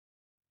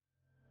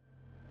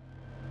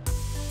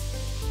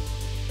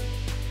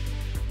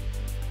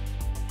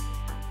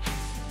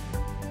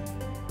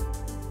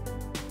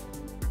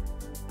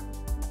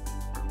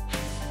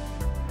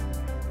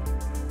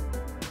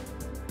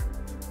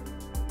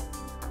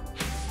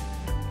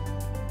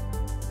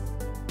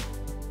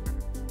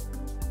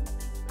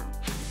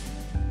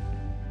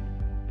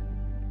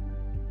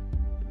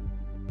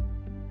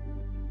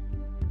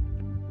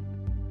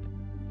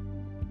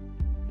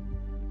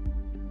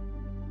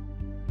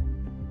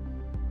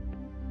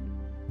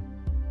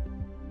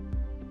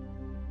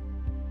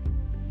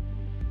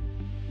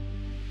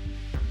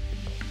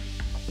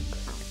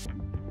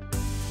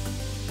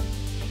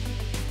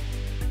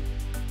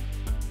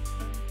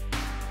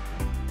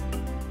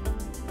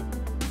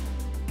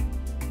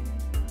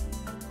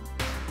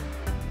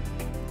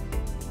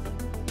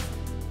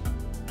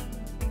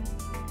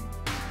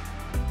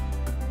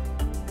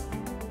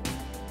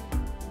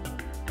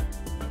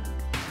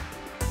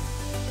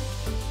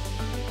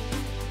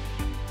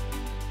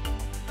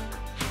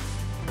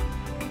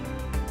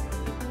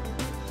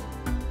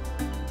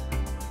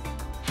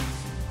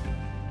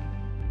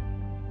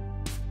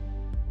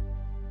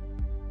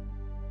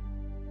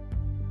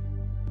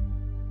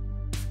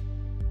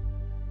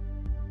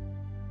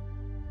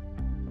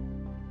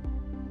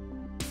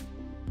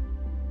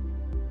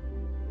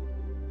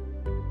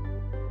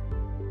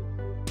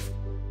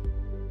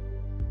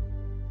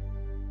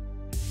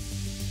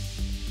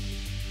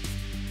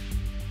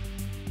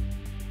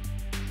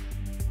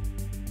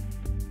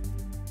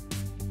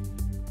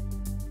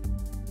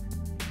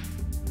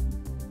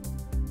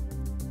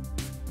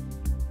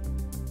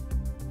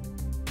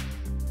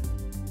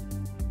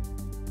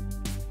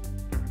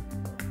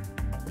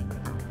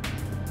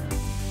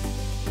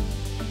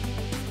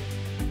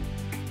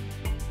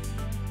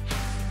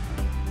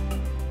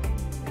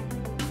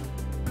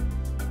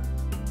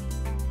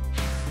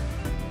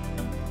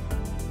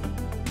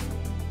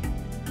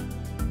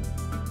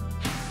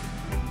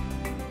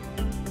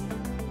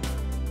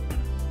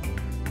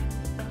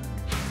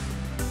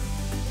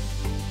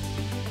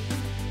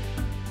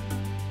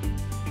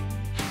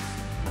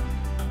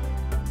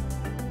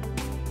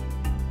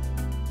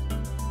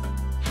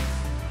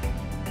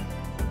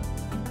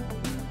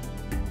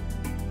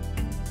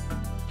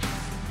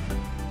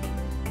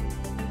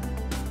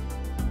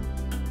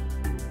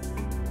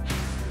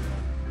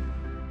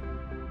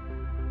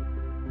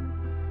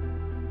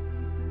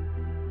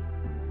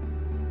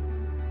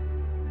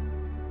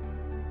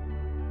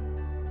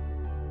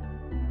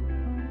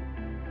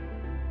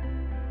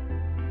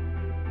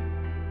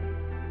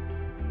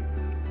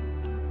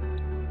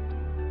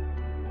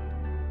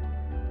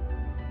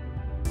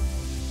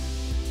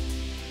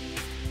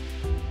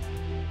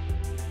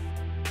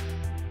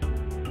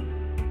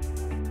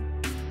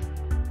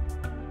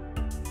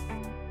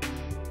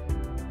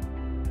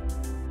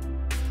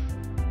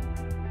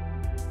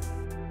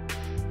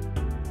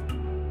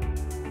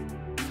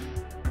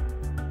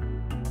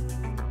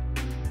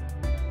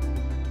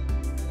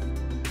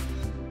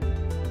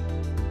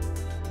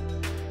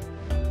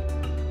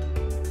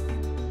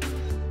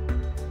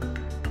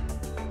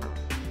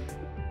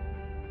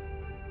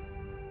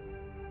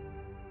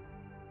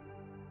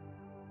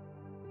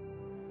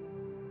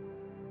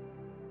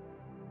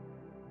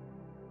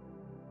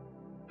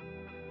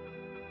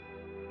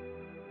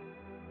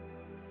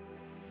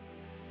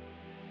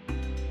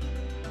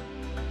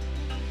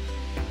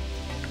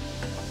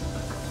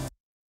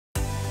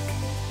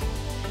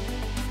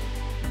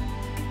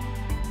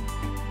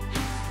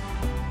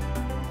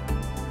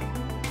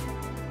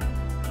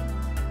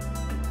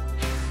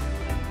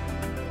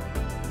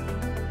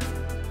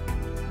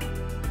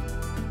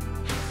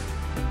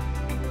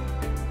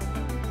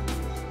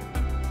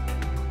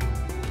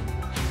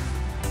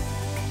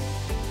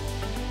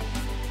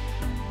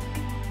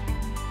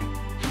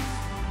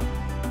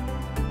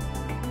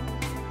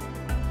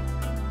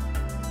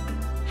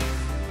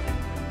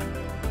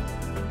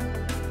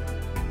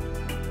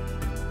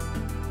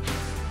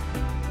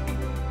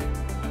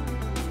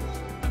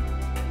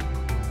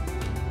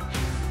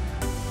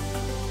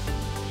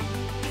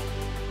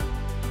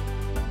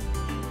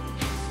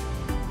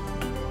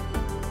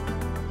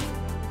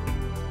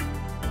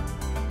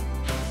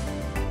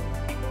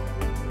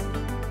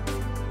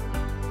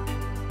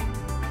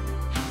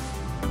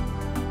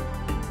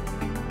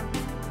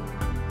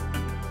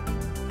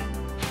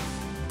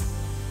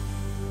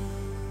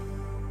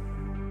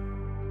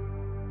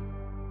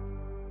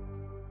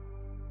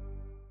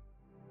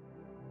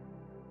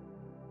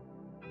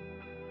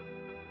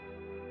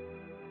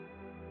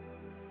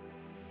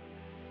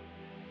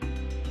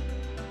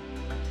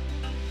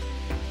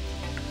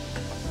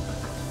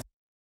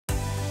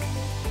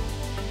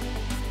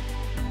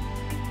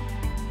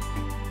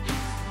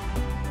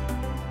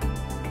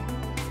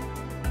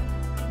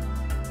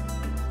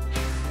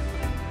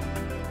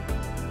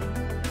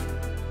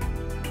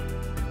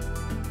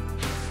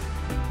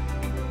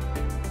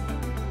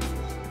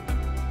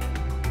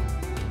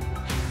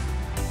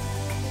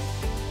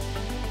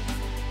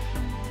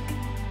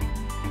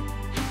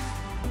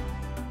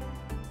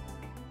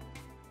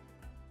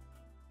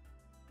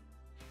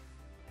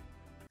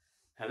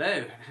Hello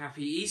and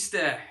happy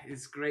Easter.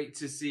 It's great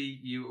to see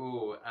you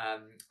all.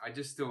 I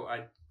just thought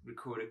I'd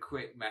record a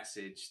quick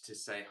message to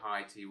say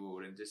hi to you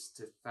all and just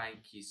to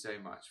thank you so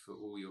much for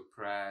all your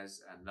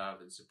prayers and love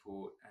and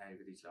support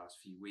over these last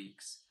few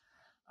weeks.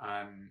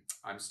 I'm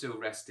still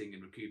resting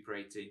and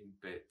recuperating,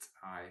 but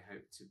I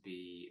hope to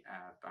be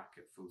back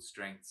at full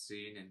strength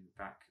soon and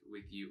back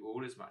with you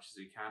all as much as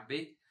we can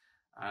be.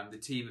 The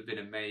team have been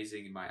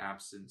amazing in my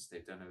absence.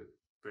 They've done a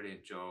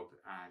brilliant job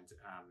and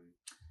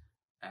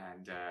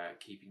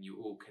keeping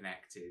you all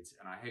connected.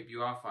 And I hope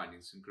you are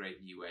finding some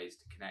great new ways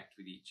to connect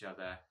with each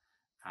other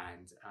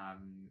and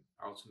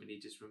ultimately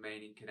just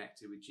remaining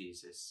connected with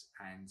Jesus.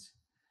 And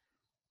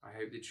I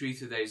hope the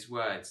truth of those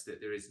words,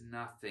 that there is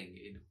nothing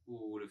in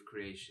all of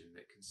creation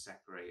that can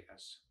separate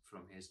us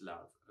from his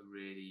love,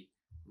 really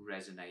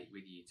resonate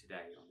with you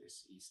today on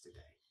this Easter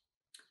day.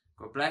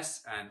 God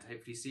bless and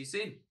hopefully see you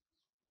soon.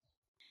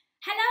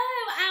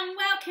 Hello and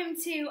welcome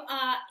to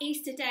our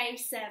Easter Day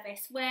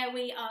service, where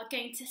we are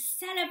going to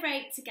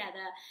celebrate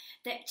together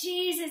that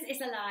Jesus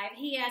is alive.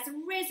 He has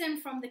risen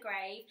from the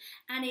grave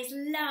and his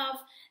love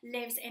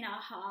lives in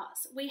our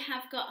hearts. We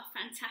have got a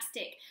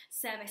fantastic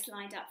service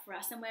lined up for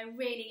us and we're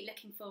really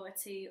looking forward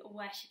to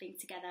worshipping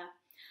together.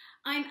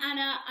 I'm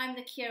Anna, I'm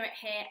the curate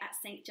here at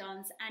St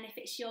John's, and if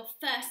it's your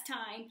first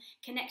time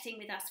connecting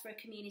with us for a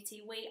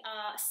community, we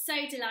are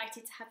so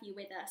delighted to have you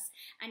with us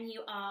and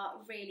you are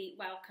really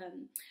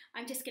welcome.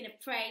 I'm just going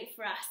to pray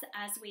for us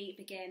as we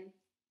begin.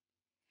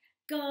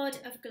 God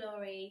of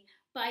glory,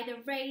 by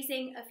the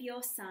raising of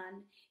your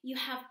Son, you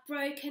have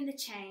broken the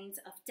chains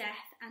of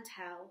death and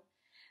hell.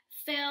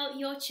 Fill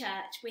your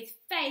church with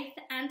faith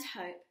and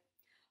hope.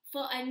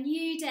 For a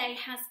new day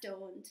has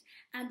dawned,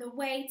 and the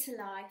way to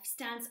life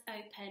stands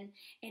open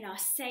in our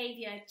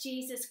Saviour,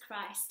 Jesus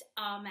Christ.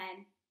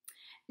 Amen.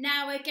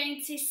 Now we're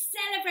going to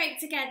celebrate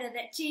together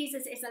that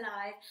Jesus is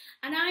alive,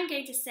 and I'm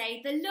going to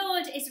say, the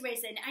Lord is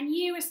risen, and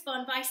you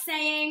respond by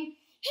saying,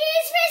 He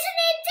is risen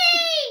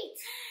indeed!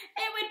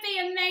 It would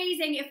be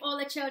amazing if all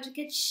the children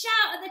could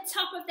shout at the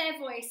top of their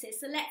voices,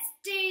 so let's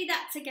do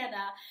that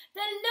together.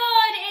 The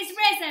Lord is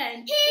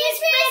risen! He is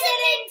risen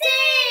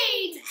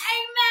indeed!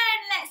 Amen!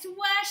 Let's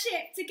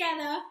worship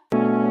together.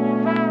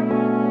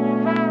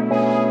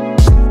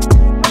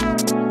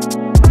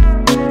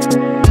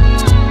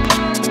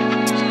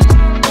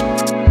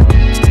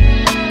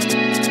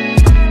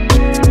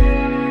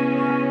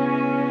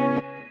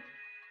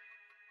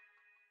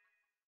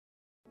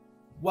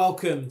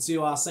 Welcome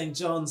to our St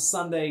John's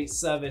Sunday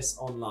service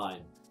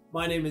online.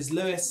 My name is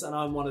Lewis and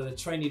I'm one of the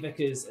trainee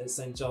vicars at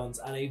St John's,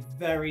 and a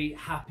very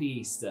happy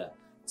Easter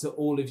to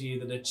all of you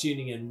that are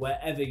tuning in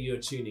wherever you're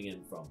tuning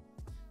in from.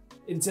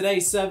 In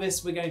today's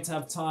service, we're going to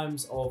have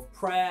times of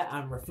prayer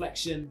and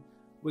reflection.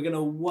 We're going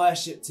to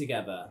worship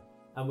together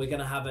and we're going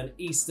to have an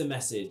Easter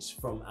message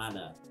from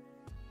Anna.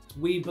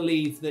 We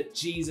believe that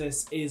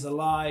Jesus is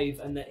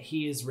alive and that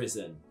he is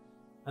risen,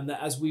 and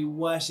that as we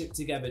worship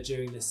together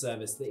during this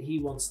service, that he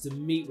wants to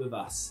meet with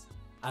us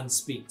and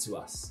speak to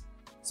us.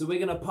 So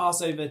we're going to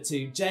pass over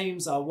to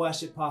James, our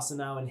worship pastor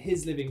now, in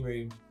his living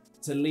room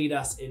to lead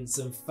us in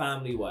some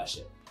family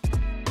worship.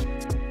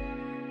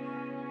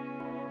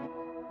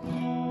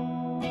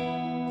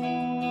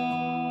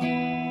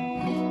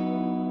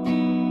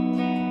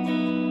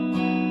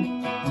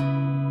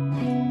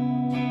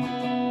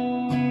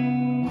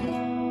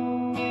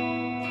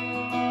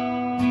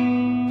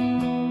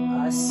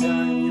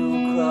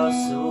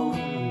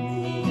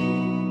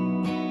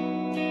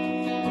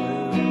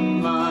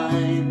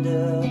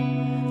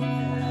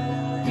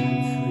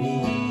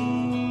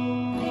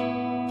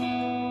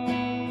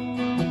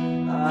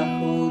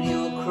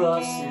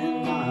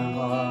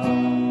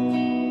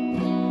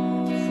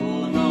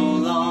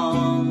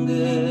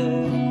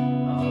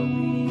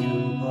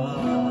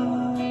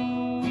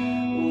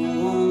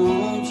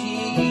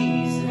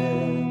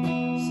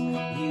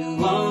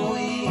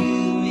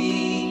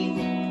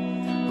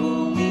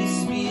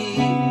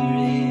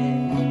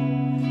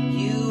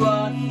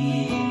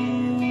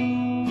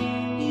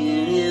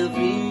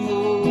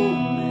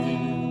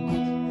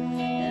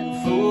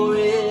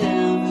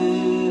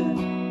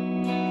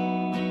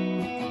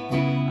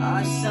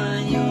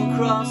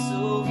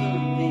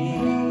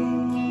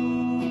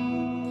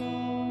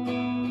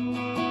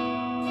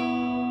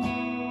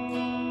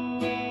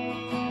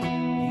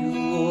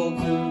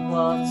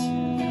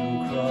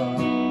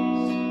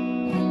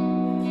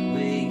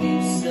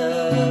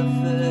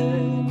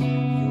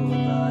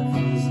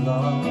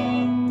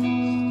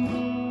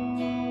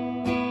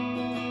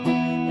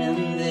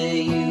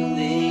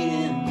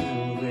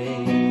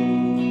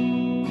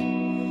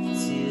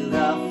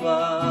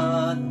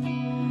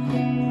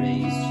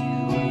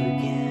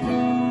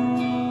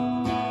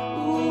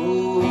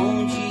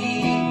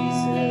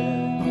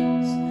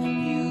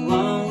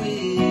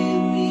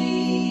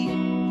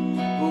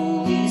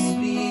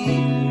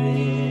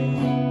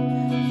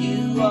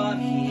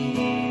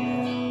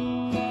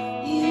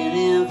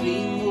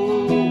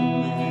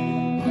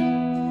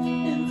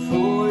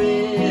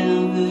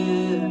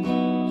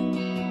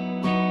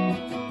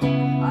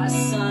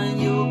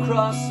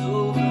 cross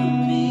over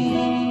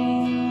me.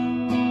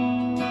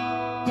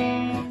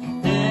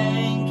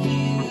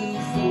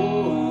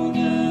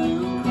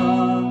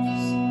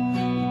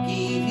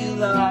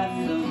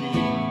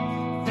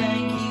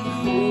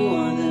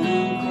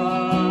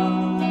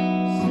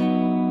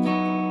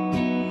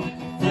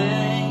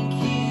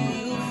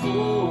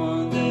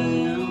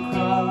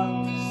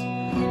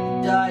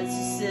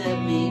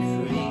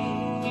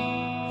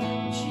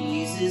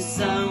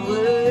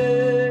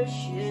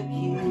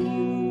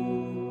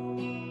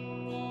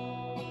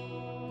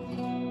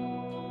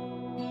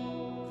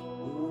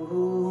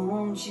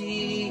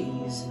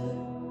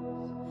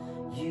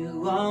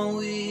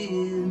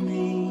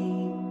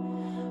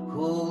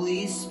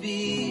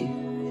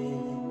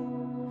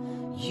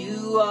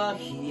 you are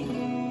here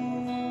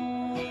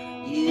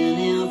in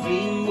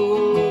every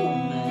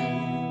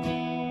moment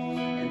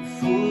and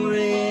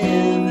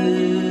forever.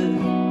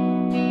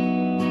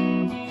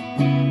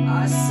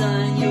 I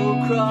sign your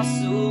cross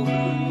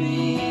over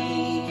me.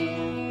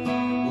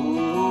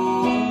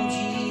 Oh,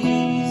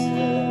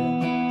 Jesus,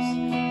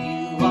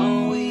 you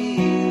are with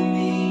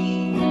me.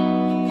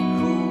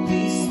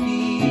 Holy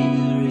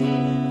Spirit,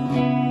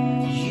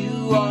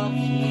 you are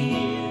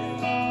here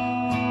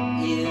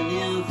in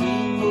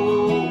every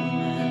moment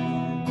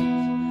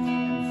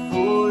and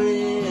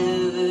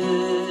forever.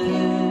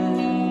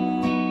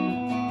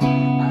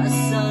 I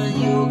sign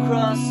your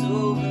cross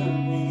over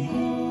me.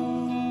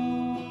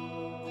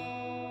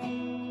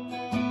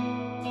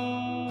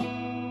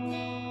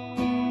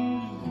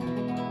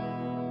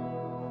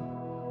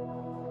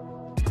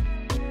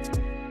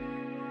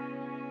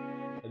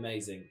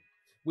 Amazing.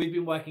 We've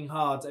been working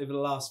hard over the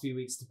last few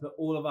weeks to put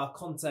all of our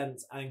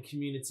content and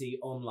community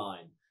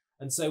online.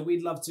 And so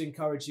we'd love to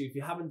encourage you, if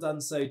you haven't done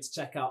so, to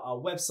check out our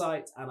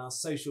website and our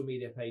social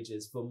media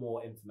pages for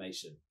more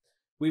information.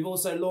 We've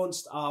also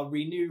launched our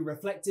Renew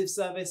Reflective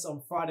service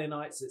on Friday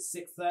nights at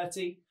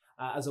 6:30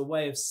 as a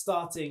way of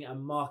starting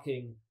and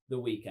marking the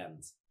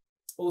weekend.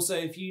 Also,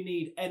 if you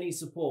need any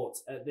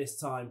support at this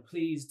time,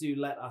 please do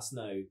let us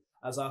know,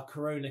 as our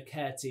Corona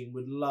care team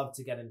would love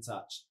to get in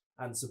touch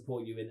and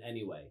support you in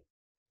any way.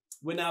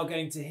 We're now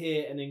going to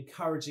hear an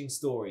encouraging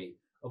story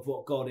of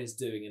what God is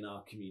doing in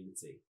our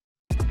community.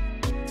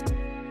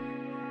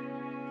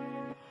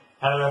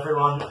 Hello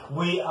everyone,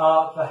 we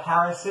are the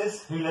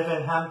Harrises who live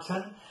in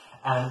Hampton,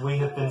 and we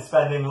have been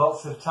spending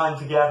lots of time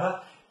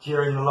together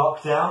during the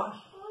lockdown.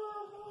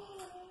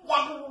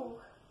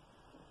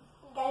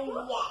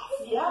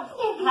 Yeah,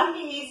 happy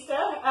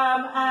Easter,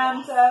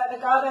 and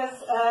God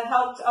has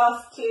helped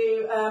us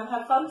to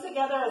have fun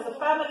together as a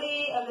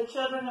family, and the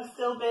children have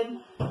still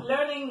been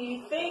learning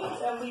new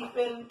things, and we've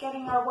been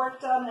getting our work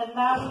done, and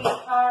now we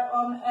are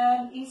on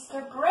an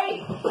Easter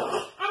break.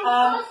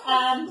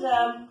 And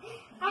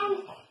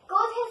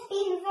God has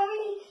been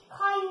very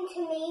kind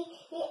to me,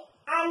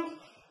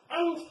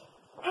 and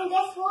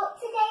guess what?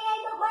 Today I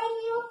got my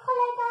new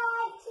colour bag.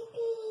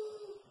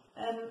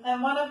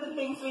 And one of the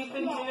things we've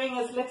been doing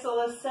is little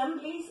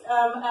assemblies,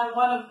 and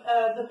one of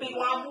the big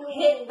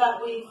hit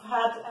that we've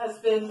had has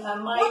been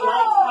My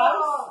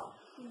Lighthouse.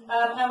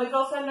 And we've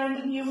also learned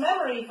a new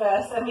memory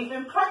verse, and we've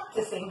been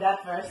practicing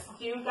that verse.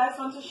 Do you guys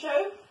want to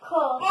show?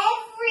 Cool.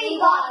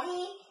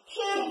 Everybody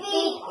should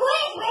be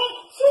quick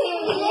to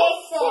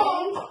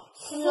listen,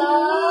 slow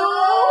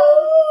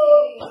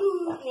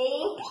to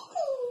think,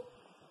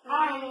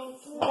 and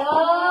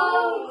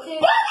slow to...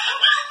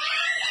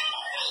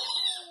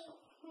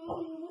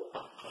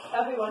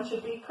 Everyone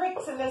should be quick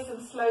to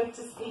listen, slow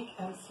to speak,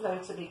 and slow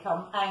to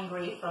become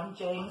angry, from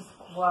James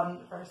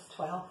 1 verse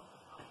 12.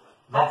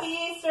 Happy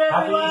Easter,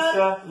 everyone! Happy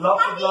Easter!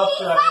 Lots of love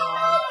to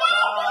everyone!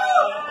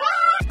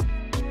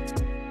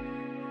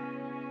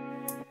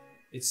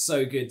 It's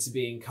so good to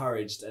be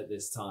encouraged at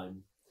this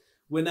time.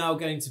 We're now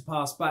going to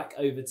pass back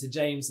over to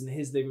James in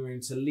his living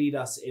room to lead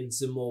us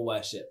into more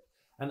worship.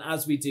 And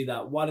as we do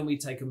that, why don't we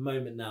take a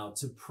moment now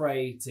to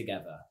pray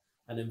together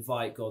and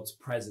invite God's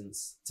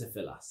presence to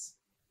fill us.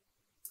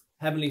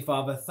 Heavenly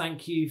Father,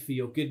 thank you for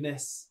your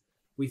goodness.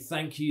 We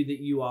thank you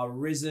that you are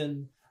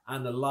risen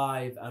and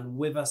alive and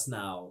with us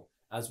now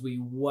as we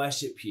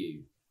worship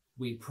you.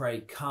 We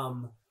pray,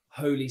 come,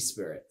 Holy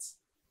Spirit.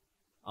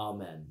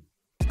 Amen.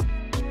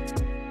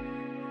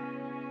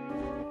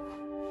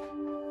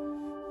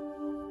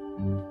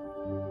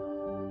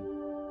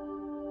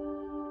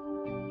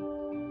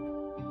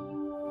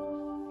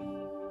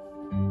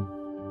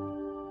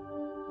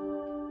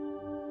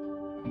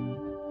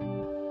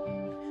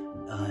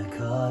 I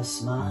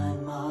cast my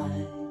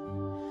mind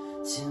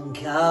to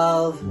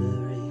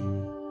Calvary,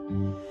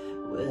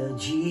 where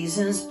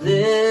Jesus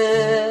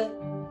bled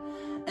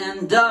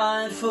and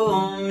died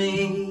for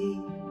me.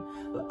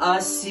 Where I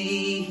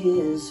see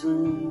his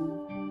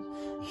wounds,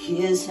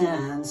 his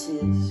hands,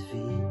 his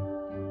feet,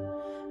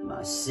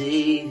 my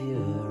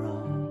Savior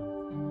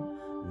on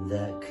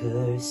that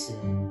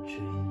cursed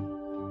tree.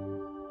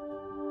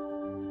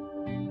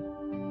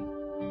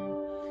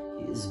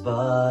 His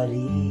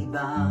body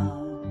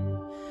bound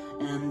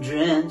and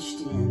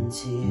drenched in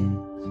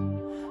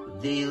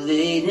tears, they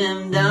laid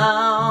him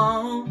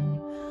down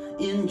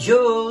in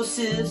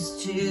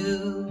Joseph's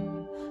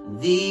tomb,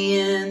 the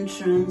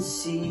entrance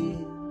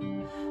sealed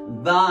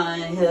by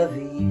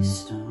heavy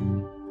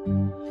stone.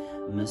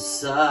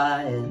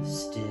 Messiah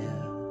still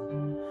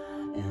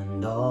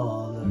and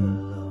all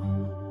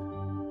alone.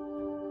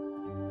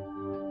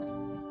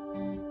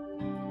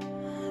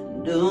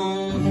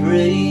 Don't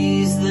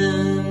praise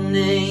the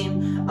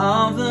name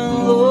of the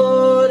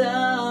Lord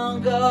our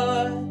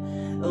God.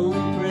 Oh,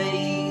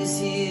 praise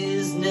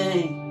his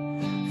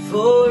name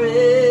forevermore.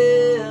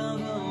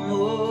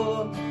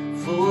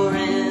 For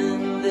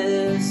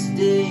endless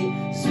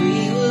days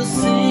we will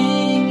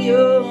sing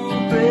your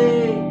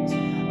praise,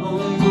 oh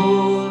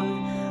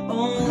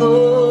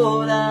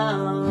Lord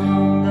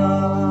our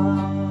God.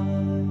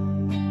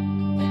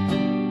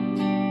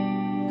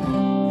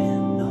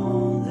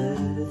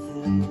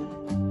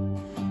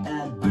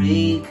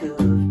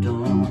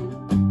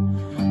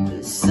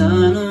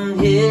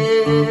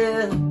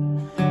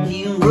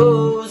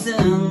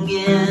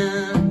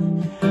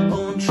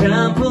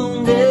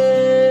 trample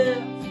death.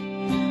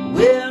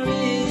 Where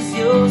is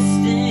your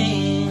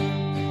sting?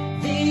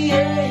 The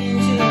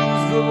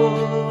angels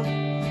roar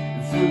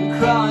for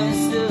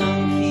Christ the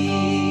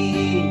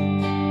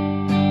King.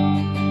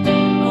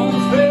 Oh,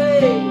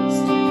 praise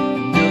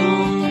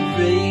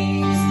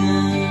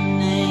the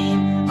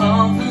name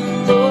of the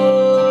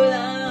Lord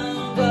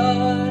our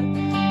God.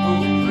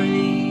 Oh,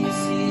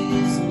 praise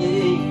His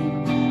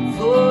name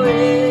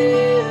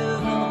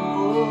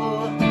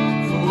forevermore.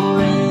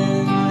 For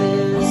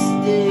endless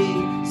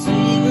days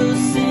we will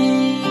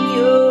sing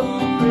your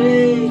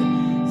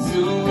praise, O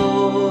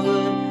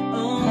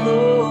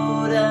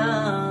Lord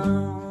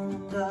our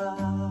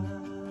God.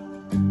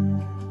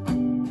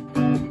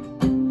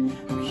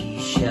 He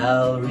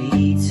shall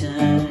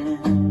return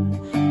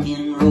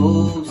in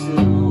robes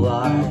of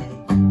white,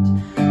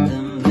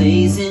 the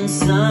blazing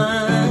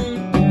sun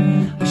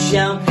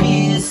shall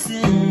pierce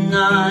the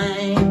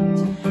night,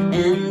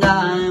 and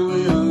I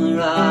will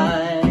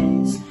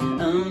rise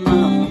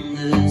among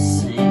the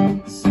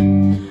saints,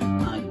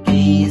 my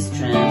gaze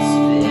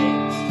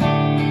transfixed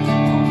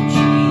on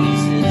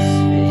Jesus'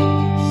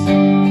 face.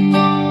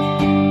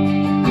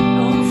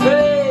 Oh,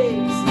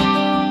 praise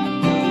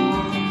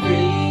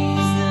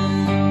the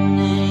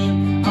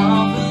name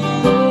of the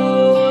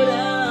Lord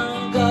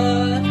our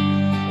God.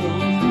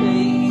 Oh,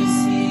 praise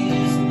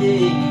His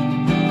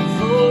name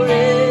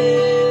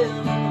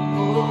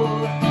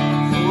forevermore.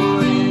 For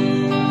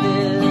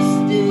endless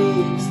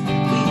days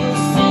we will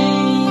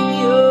sing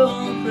your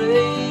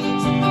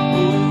praise, O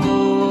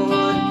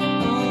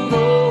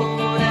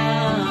Lord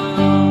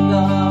our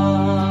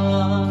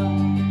God.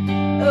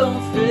 Oh,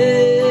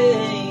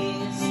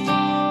 praise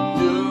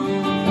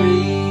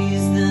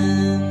the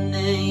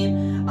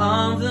name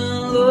of the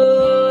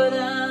Lord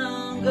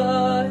our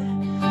God.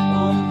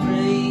 Oh,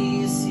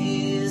 praise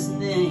His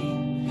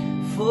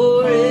name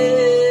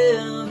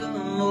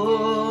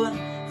forevermore.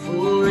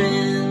 For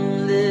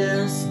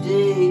endless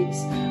days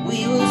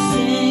we will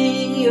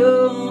sing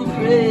your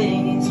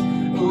praise,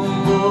 O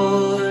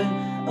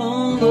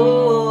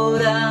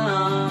Lord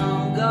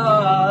our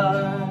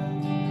God.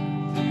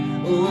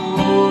 O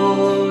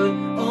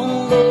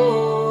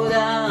Lord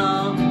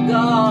our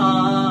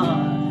God.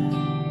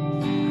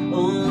 O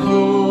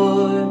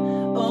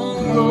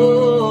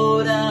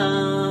Lord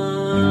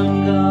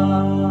our God.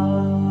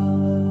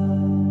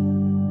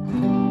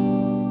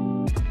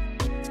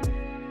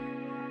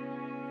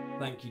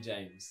 Thank you,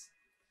 James.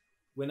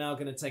 We're now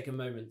going to take a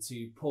moment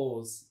to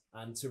pause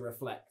and to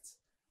reflect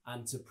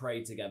and to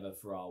pray together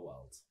for our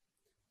world.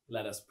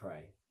 Let us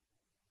pray.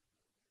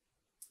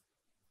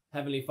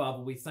 Heavenly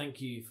Father, we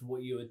thank you for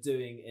what you are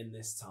doing in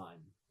this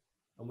time.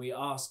 And we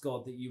ask,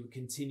 God, that you would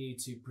continue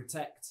to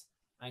protect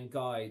and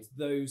guide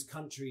those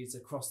countries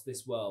across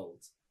this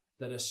world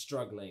that are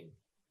struggling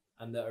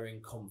and that are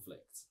in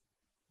conflict.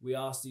 We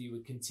ask that you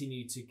would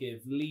continue to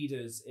give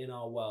leaders in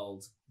our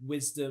world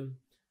wisdom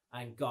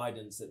and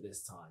guidance at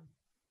this time.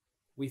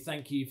 We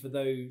thank you for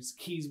those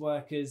keys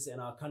workers in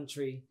our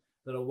country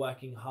that are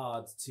working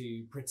hard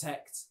to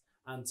protect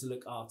and to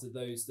look after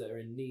those that are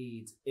in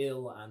need,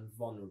 ill and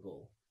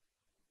vulnerable.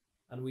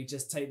 And we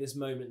just take this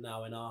moment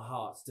now in our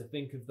hearts to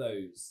think of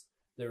those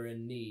that are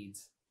in need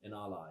in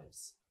our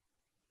lives.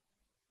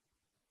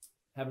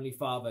 Heavenly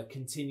Father,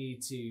 continue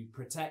to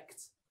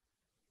protect,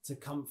 to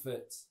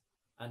comfort,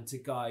 and to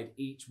guide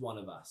each one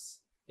of us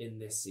in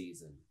this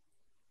season.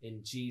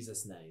 In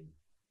Jesus' name,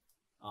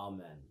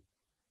 amen.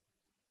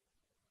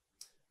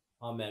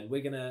 Amen.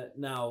 We're going to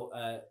now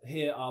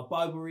hear our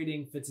Bible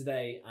reading for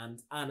today,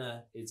 and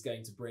Anna is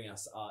going to bring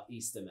us our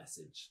Easter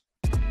message.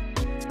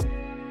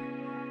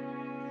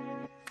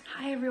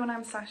 Hi everyone,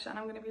 I'm Sasha and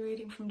I'm going to be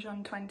reading from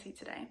John 20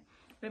 today. I'm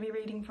going to be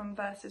reading from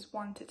verses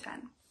 1 to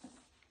 10.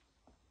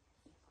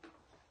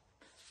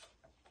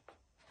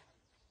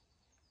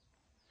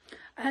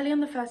 Early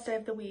on the first day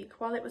of the week,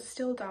 while it was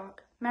still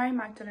dark, Mary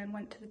Magdalene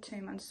went to the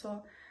tomb and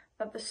saw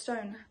that the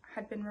stone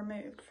had been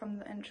removed from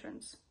the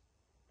entrance.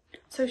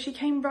 So she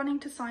came running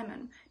to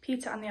Simon,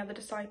 Peter and the other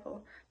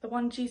disciple, the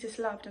one Jesus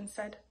loved, and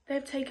said, "They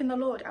have taken the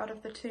Lord out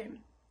of the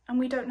tomb, and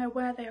we don't know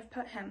where they have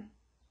put him."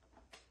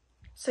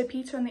 So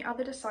Peter and the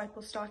other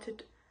disciple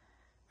started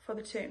for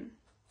the tomb.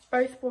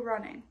 Both were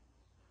running,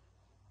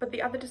 but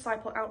the other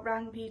disciple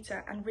outran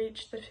Peter and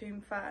reached the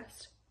tomb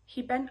first.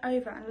 He bent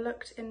over and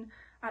looked in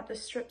at the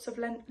strips of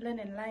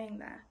linen laying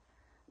there,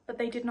 but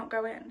they did not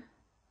go in.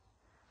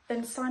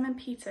 Then Simon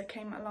Peter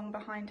came along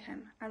behind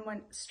him and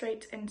went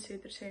straight into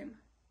the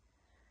tomb.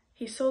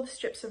 He saw the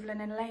strips of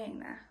linen laying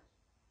there,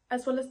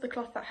 as well as the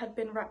cloth that had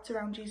been wrapped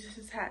around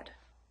Jesus' head.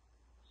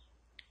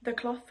 The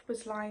cloth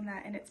was lying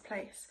there in its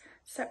place,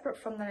 separate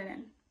from the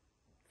linen.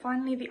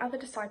 Finally, the other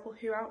disciple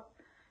who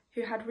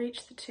had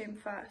reached the tomb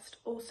first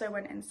also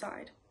went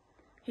inside.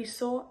 He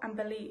saw and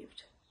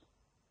believed.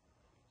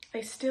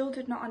 They still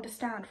did not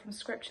understand from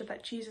Scripture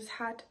that Jesus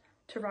had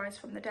to rise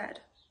from the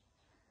dead.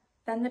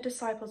 Then the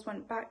disciples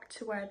went back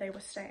to where they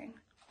were staying.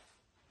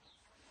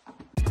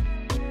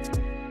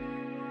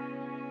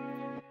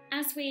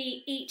 as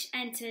we each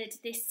entered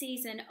this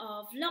season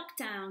of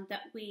lockdown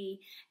that we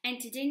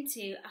entered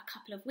into a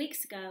couple of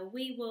weeks ago,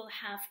 we will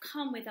have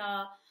come with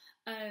our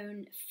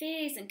own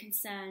fears and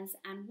concerns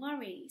and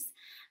worries.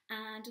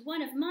 And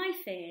one of my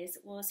fears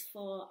was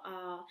for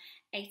our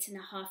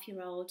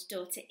 8.5-year-old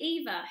daughter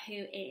Eva,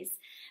 who is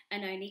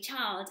an only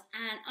child.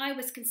 And I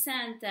was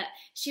concerned that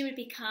she would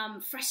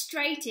become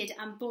frustrated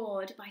and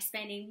bored by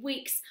spending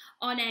weeks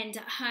on end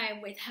at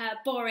home with her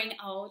boring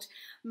old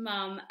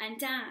mum and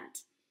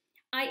dad.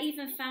 I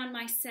even found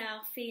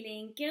myself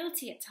feeling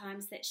guilty at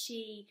times that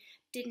she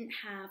didn't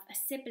have a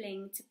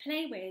sibling to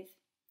play with.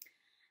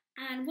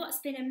 And what's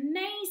been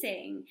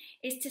amazing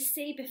is to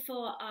see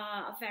before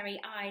our very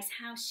eyes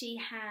how she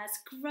has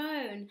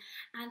grown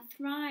and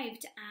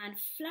thrived and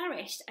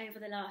flourished over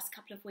the last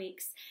couple of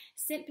weeks,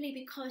 simply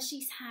because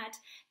she's had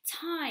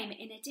time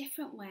in a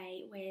different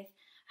way with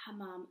her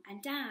mum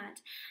and dad.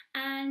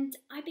 And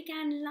I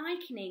began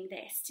likening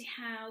this to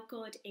how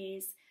God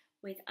is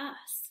with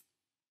us.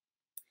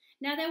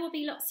 Now, there will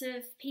be lots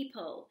of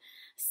people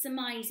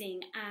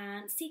surmising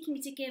and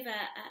seeking to give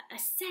a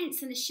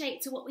sense and a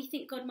shape to what we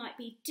think God might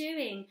be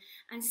doing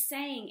and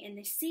saying in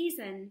this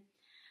season.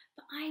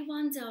 But I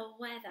wonder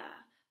whether,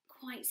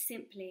 quite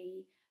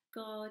simply,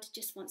 God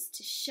just wants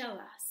to show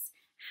us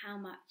how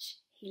much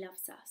He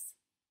loves us.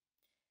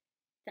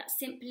 That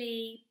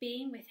simply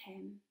being with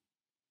Him,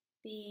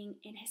 being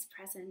in His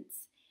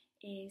presence,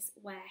 is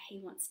where He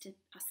wants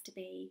us to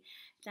be.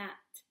 That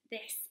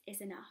this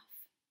is enough.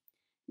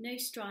 No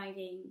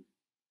striving,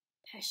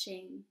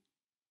 pushing,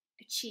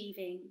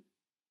 achieving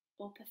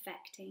or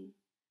perfecting,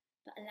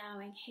 but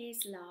allowing His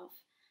love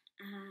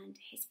and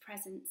His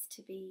presence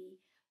to be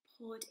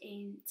poured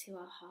into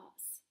our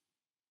hearts.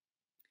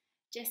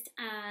 Just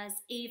as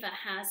Eva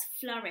has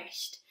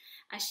flourished,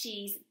 as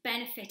she's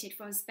benefited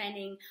from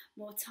spending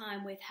more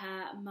time with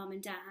her mum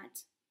and dad,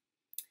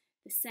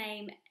 the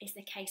same is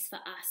the case for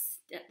us,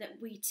 that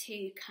we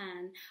too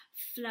can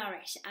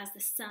flourish as the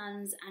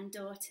sons and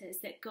daughters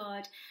that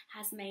God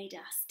has made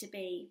us to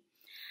be.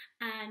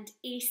 And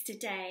Easter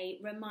Day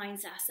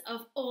reminds us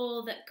of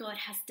all that God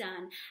has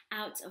done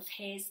out of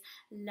His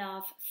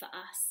love for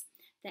us,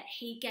 that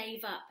He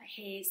gave up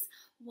His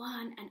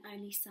one and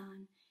only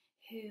Son,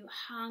 who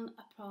hung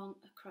upon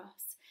a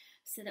cross,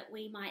 so that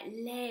we might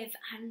live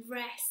and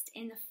rest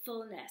in the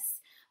fullness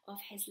of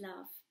His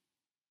love.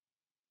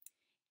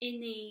 In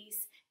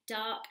these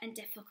dark and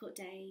difficult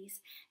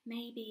days,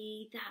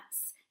 maybe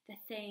that's the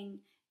thing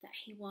that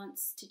He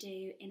wants to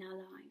do in our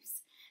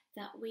lives,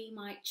 that we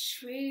might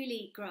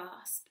truly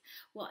grasp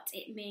what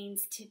it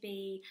means to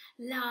be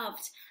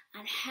loved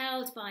and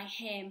held by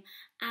Him,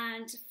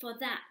 and for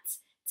that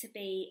to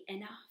be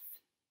enough.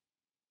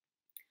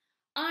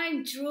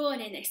 I'm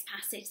drawn in this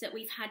passage that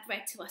we've had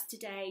read to us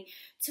today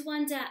to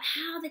wonder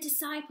how the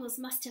disciples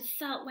must have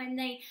felt when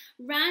they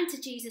ran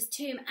to Jesus'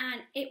 tomb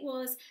and it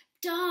was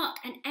dark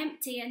and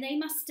empty, and they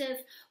must have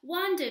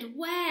wondered,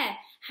 where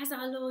has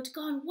our Lord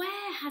gone?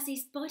 Where has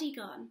His body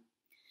gone?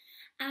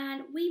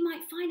 And we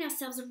might find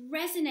ourselves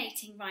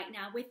resonating right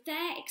now with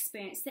their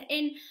experience, that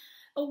in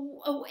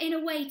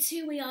a way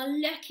too we are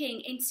looking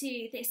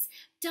into this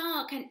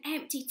dark and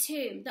empty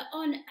tomb that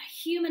on a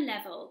human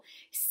level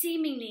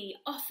seemingly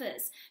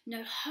offers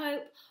no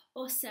hope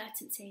or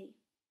certainty.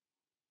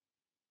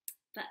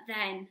 But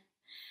then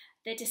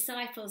the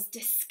disciples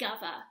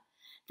discover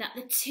that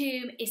the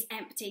tomb is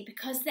empty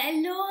because their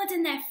Lord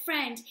and their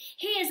friend,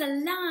 He is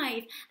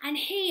alive and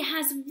He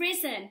has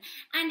risen,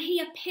 and He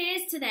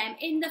appears to them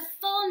in the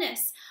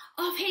fullness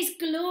of His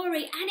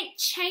glory, and it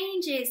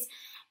changes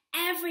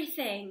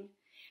everything,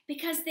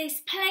 because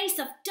this place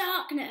of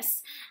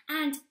darkness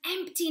and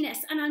emptiness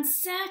and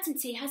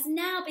uncertainty has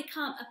now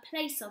become a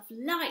place of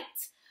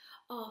light,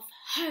 of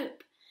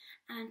hope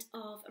and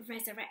of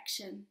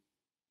resurrection.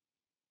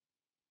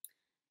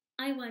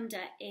 I wonder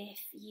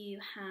if you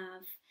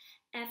have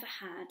ever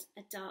had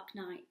a dark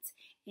night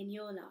in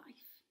your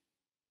life.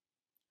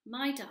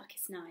 My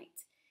darkest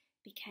night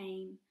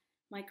became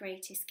my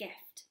greatest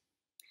gift.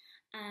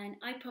 And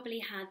I probably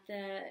had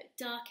the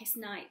darkest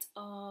night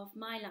of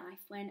my life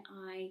when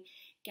I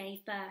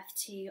gave birth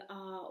to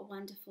our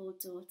wonderful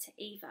daughter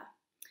Eva.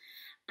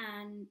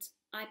 And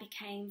I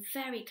became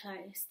very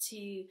close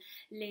to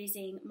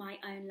losing my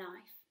own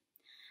life.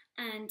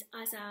 And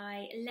as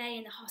I lay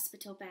in the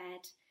hospital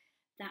bed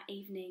that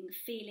evening,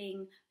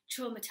 feeling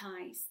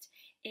traumatised,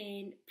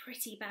 in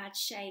pretty bad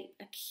shape,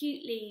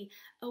 acutely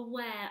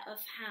aware of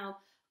how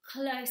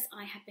close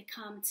I had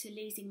become to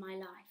losing my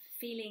life,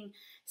 feeling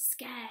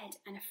scared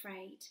and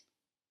afraid,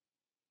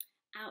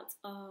 out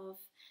of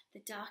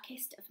the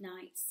darkest of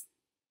nights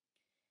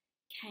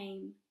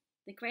came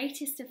the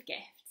greatest of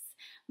gifts,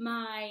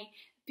 my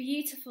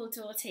beautiful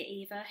daughter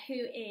Eva, who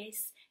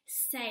is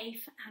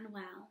safe and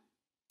well.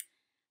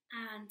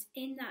 And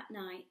in that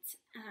night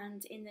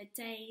and in the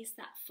days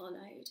that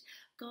followed,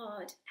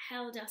 God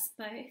held us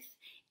both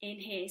in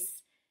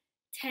His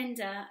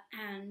tender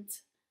and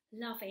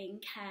loving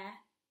care.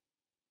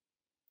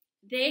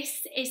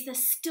 This is the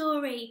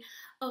story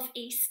of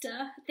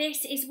Easter.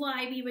 This is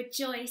why we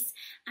rejoice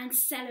and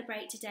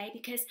celebrate today,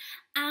 because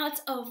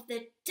out of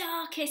the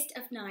darkest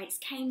of nights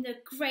came the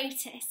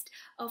greatest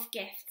of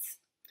gifts.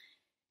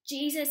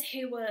 Jesus,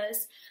 who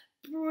was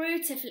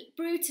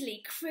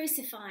brutally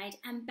crucified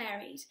and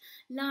buried,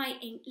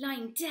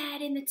 lying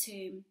dead in the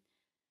tomb,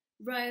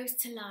 rose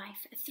to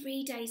life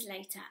 3 days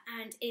later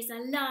and is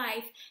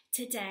alive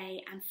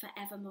today and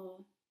forevermore.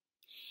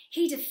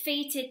 He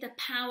defeated the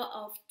power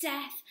of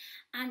death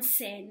and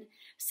sin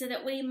so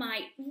that we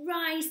might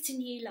rise to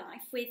new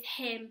life with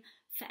him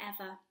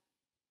forever.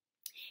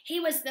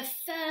 He was the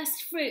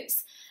first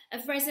fruits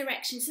of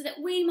resurrection so that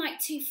we might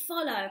too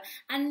follow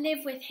and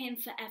live with him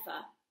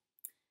forever.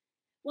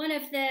 One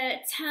of the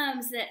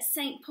terms that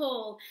St.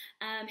 Paul,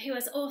 who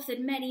has authored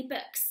many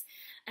books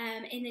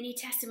in the New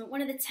Testament,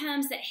 one of the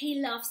terms that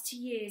he loves to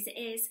use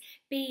is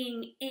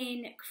being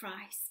in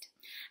Christ.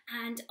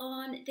 And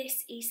on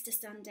this Easter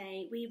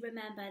Sunday, we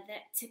remember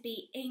that to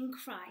be in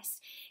Christ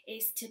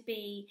is to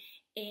be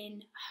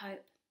in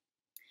hope.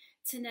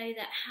 To know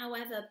that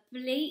however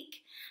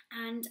bleak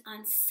and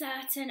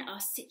uncertain our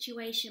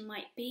situation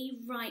might be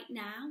right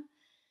now,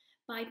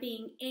 by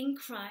being in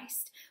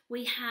Christ,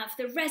 we have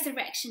the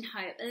resurrection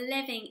hope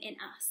living in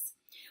us,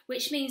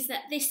 which means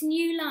that this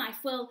new life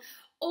will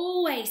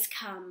always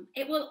come.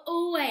 It will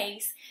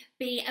always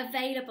be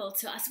available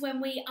to us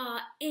when we are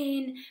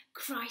in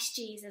Christ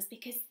Jesus,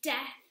 because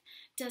death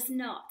does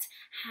not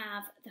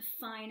have the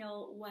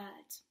final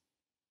word.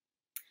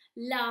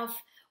 Love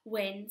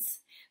wins,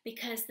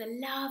 because the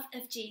love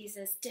of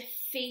Jesus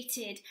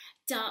defeated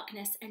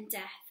darkness and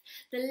death.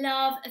 The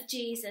love of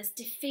Jesus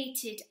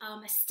defeated our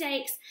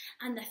mistakes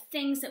and the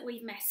things that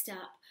we've messed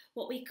up,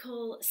 what we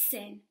call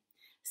sin,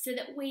 so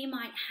that we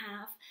might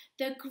have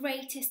the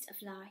greatest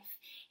of life,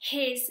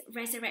 his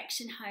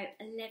resurrection hope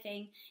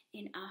living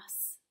in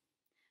us.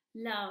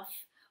 Love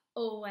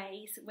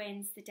always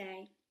wins the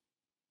day.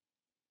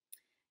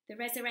 The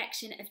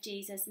resurrection of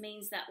Jesus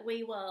means that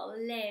we will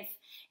live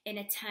in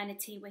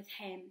eternity with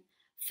him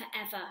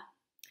forever.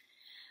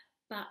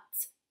 But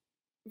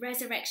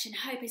resurrection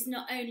hope is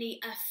not only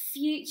a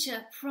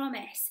future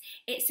promise,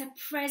 it's a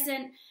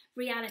present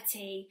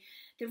reality.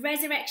 The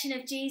resurrection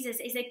of Jesus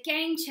is a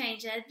game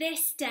changer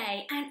this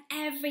day and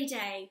every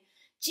day.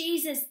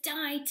 Jesus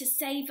died to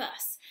save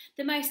us,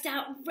 the most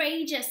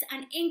outrageous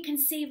and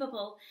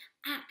inconceivable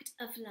act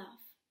of love,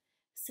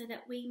 so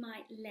that we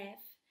might live,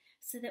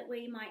 so that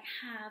we might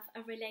have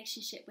a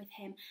relationship with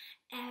him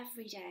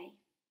every day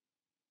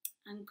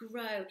and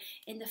grow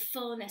in the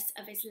fullness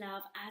of his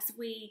love as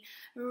we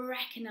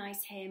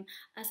recognise him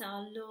as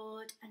our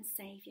Lord and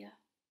Saviour.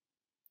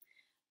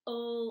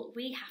 All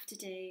we have to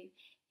do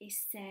is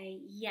say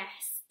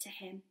yes to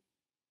him.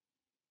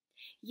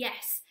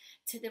 Yes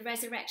to the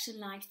resurrection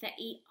life that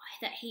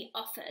he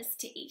offers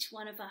to each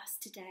one of us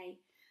today,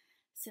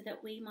 so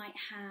that we might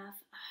have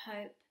a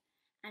hope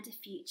and a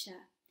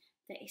future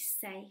that is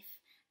safe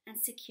and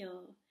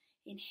secure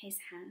in his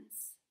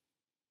hands.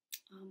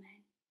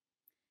 Amen.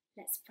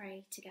 Let's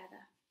pray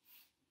together.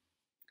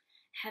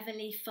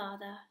 Heavenly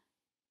Father,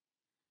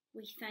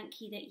 we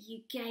thank you that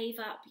you gave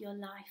up your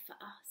life for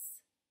us,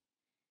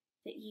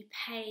 that you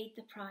paid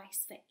the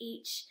price for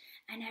each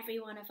and every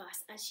one of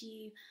us as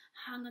you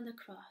hung on the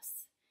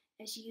cross,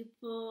 as you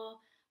bore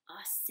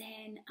our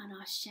sin and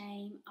our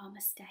shame, our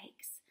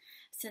mistakes,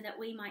 so that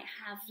we might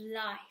have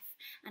life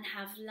and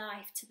have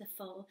life to the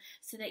full,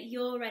 so that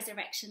your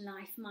resurrection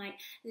life might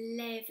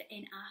live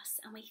in us.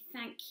 And we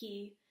thank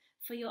you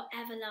for your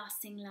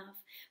everlasting love.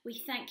 We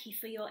thank you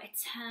for your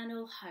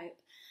eternal hope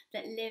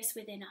that lives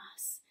within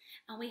us.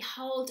 And we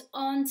hold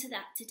on to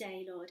that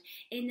today, Lord.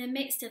 In the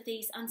midst of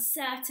these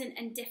uncertain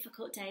and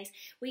difficult days,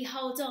 we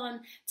hold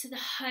on to the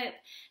hope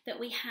that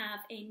we have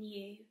in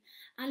you.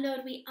 And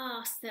Lord, we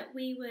ask that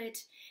we would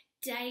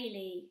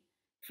daily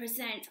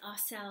present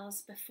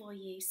ourselves before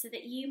you so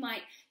that you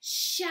might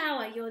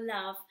shower your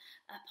love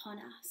upon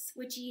us.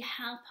 Would you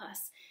help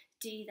us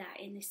do that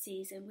in this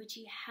season? Would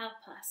you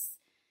help us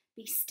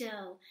be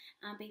still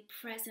and be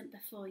present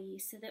before you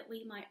so that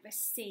we might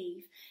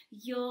receive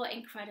your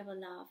incredible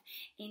love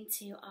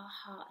into our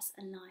hearts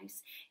and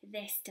lives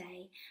this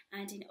day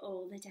and in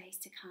all the days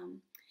to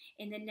come.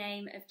 In the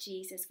name of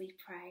Jesus we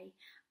pray.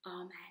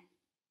 Amen.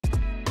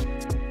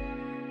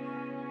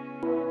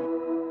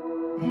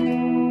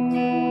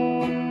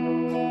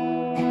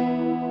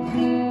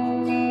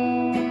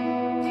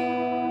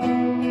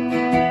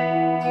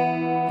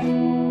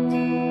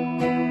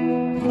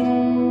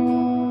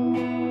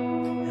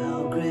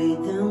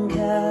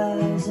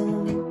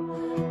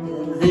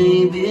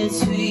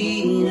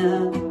 Between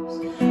us,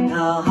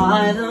 how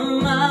high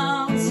the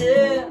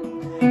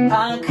mountain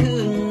I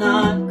could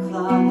not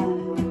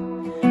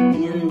climb.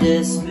 In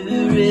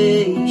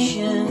desperation,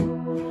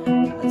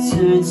 I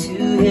turned to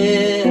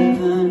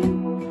heaven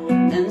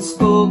and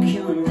spoke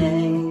your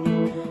name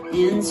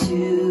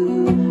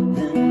into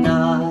the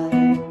night.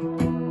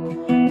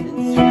 And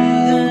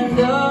through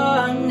the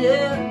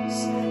darkness,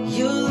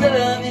 your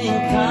loving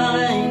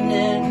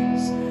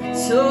kindness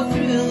tore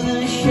through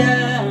the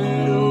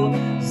shadow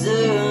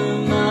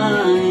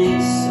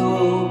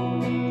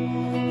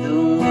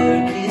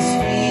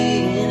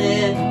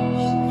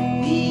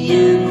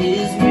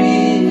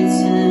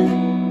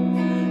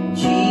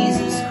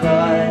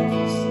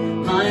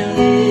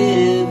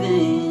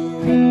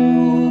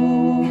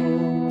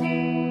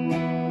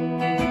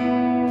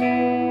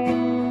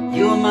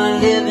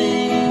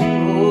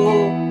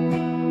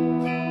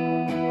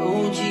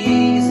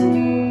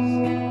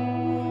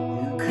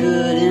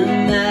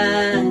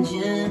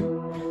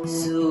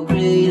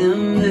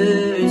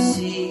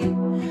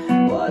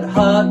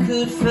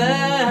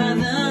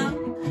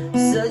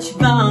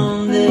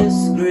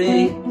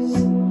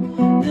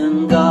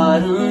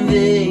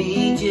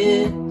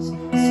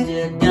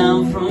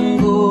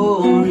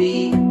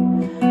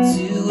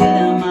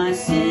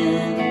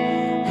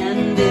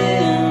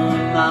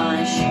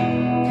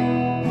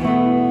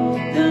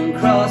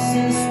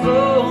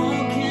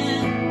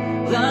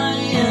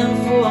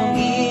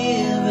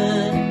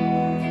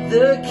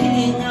The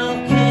King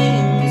of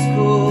Kings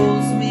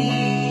calls me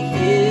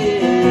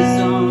his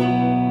own.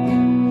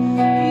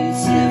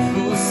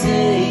 Beautiful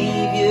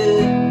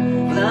Savior,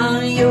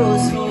 I'm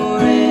yours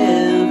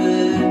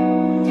forever.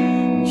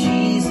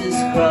 Jesus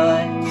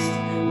Christ,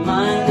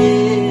 my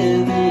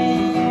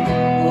living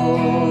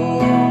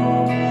hope.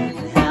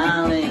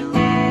 Hallelujah,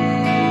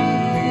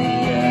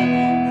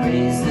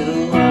 praise the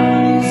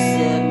one who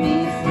set me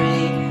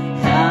free.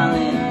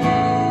 Hallelujah,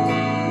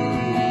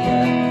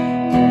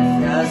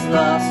 death has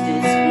lost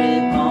its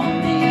grip on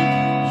me.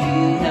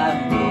 You have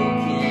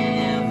broken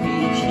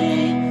every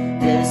chain.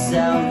 There's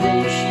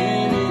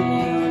salvation in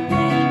your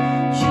name,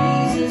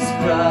 Jesus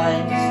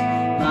Christ,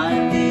 my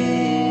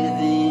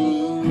living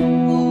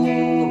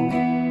hope.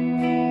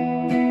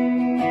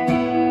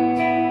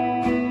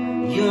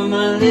 You're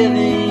my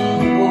living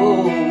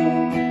hope.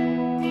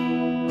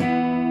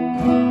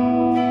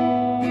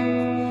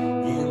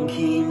 Then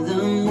came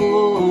the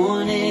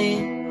morning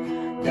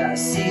that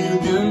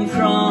sealed the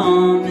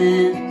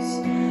promise.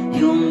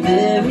 Your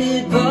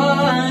buried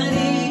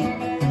body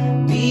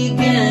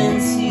began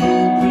to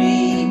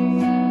breathe.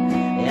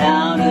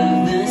 Out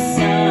of the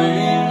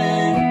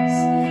silence,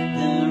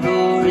 the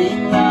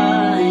roaring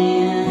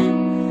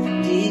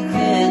lion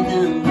declared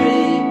the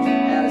grave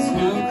has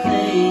no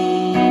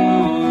claim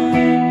on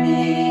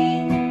me.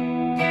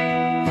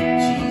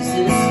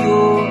 Jesus,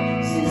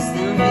 yours is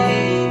the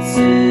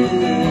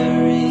victory.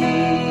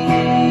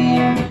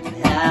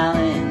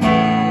 Hallelujah,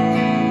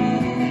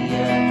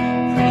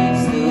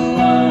 praise the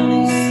one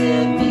who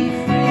set me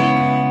free.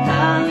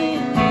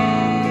 Hallelujah,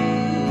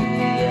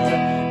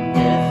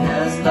 death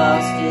has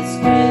lost its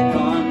grip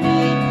on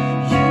me.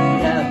 You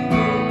have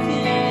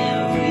broken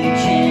every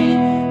chain.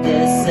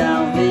 There's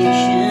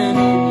salvation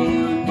in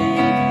your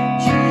name,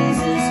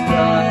 Jesus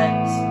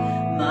Christ,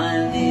 my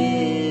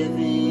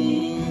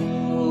living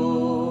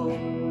hope.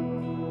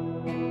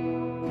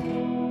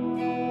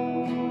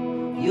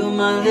 You're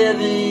my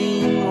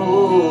living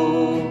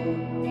hope.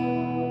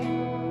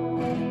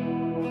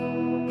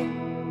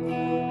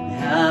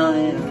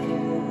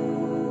 Hallelujah,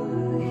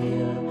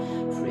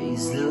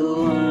 praise the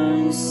one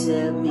who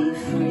set me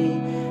free.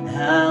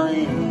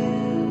 Hallelujah,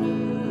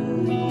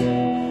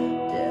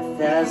 death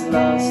has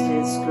lost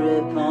its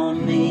grip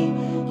on me.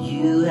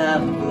 You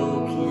have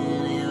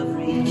broken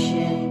every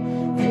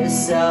chain. There's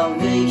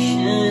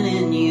salvation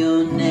in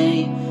your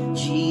name,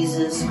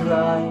 Jesus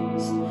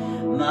Christ,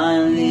 my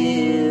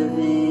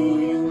living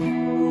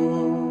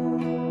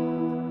hope.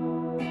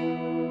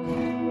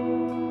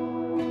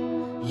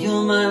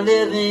 You're my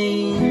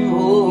living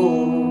hope.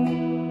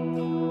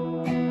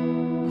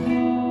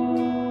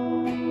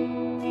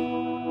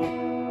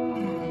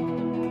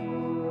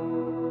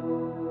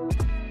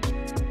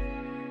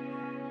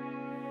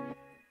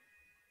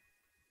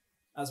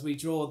 As we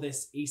draw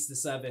this Easter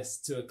service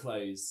to a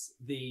close,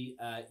 the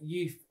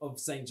youth of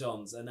St.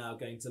 John's are now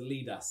going to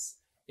lead us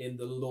in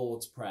the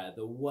Lord's Prayer,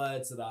 the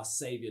words that our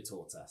Saviour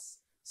taught us.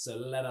 So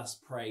let us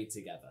pray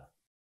together.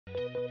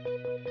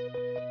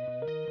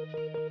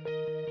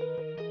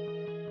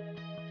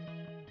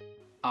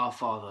 Our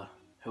Father,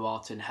 who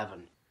art in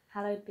heaven,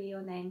 hallowed be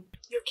your name.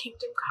 Your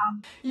kingdom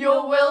come.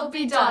 Your will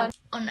be done.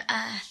 On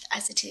earth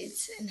as it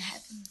is in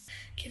heaven.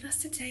 Give us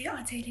today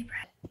our daily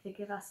bread.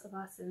 Forgive us of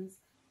our sins,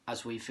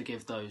 as we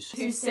forgive those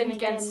who sin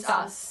against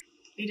us.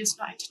 Lead us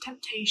not into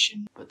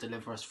temptation, but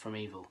deliver us from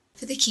evil.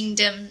 For the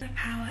kingdom, the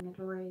power, and the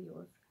glory are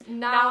yours,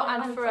 now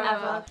and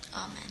forever.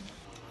 Amen.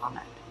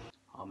 Amen.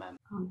 Amen.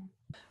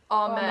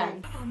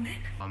 Amen.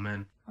 Amen.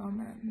 Amen.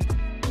 Amen.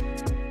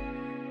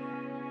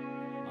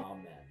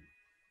 Amen.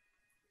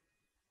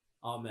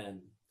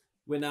 Amen.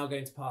 We're now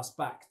going to pass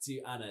back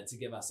to Anna to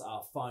give us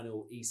our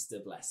final Easter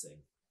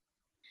blessing.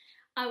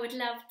 I would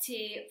love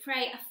to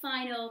pray a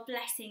final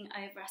blessing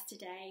over us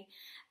today.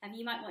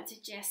 You might want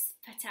to just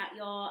put out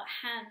your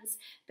hands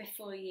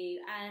before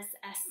you as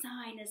a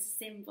sign, as a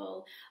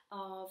symbol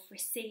of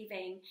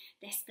receiving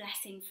this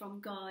blessing from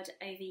God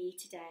over you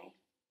today.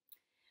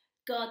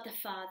 God the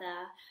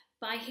Father,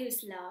 by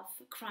whose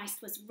love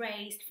Christ was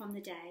raised from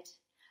the dead,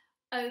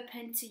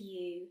 open to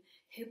you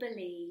who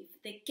believe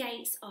the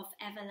gates of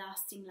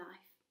everlasting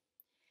life.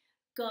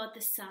 God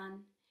the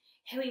Son,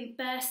 who in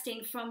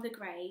bursting from the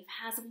grave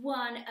has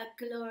won a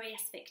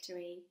glorious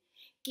victory,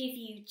 give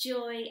you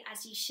joy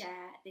as you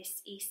share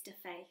this Easter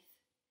faith.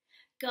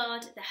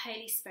 God, the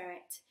Holy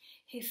Spirit,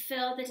 who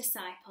filled the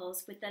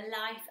disciples with the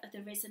life of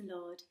the risen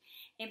Lord,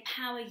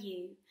 empower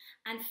you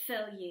and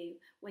fill you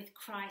with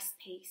Christ's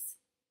peace.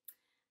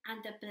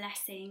 And the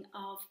blessing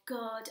of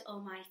God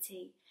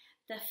Almighty,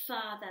 the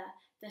Father,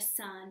 the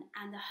Son,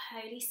 and the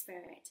Holy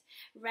Spirit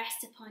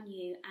rest upon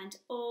you and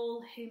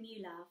all whom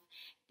you love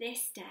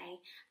this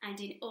day and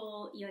in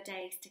all your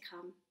days to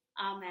come.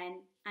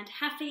 Amen. And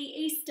happy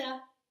Easter.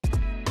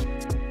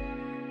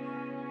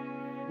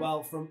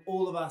 Well, from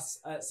all of us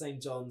at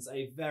St. John's,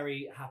 a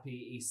very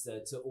happy Easter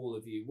to all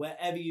of you.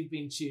 Wherever you've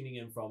been tuning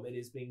in from, it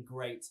has been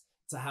great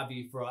to have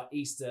you for our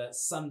Easter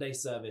Sunday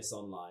service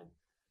online.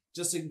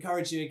 Just to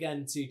encourage you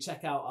again to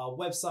check out our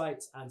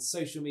website and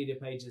social media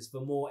pages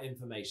for more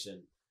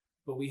information.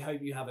 but we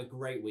hope you have a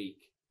great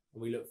week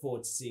and we look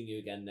forward to seeing you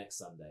again next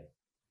Sunday.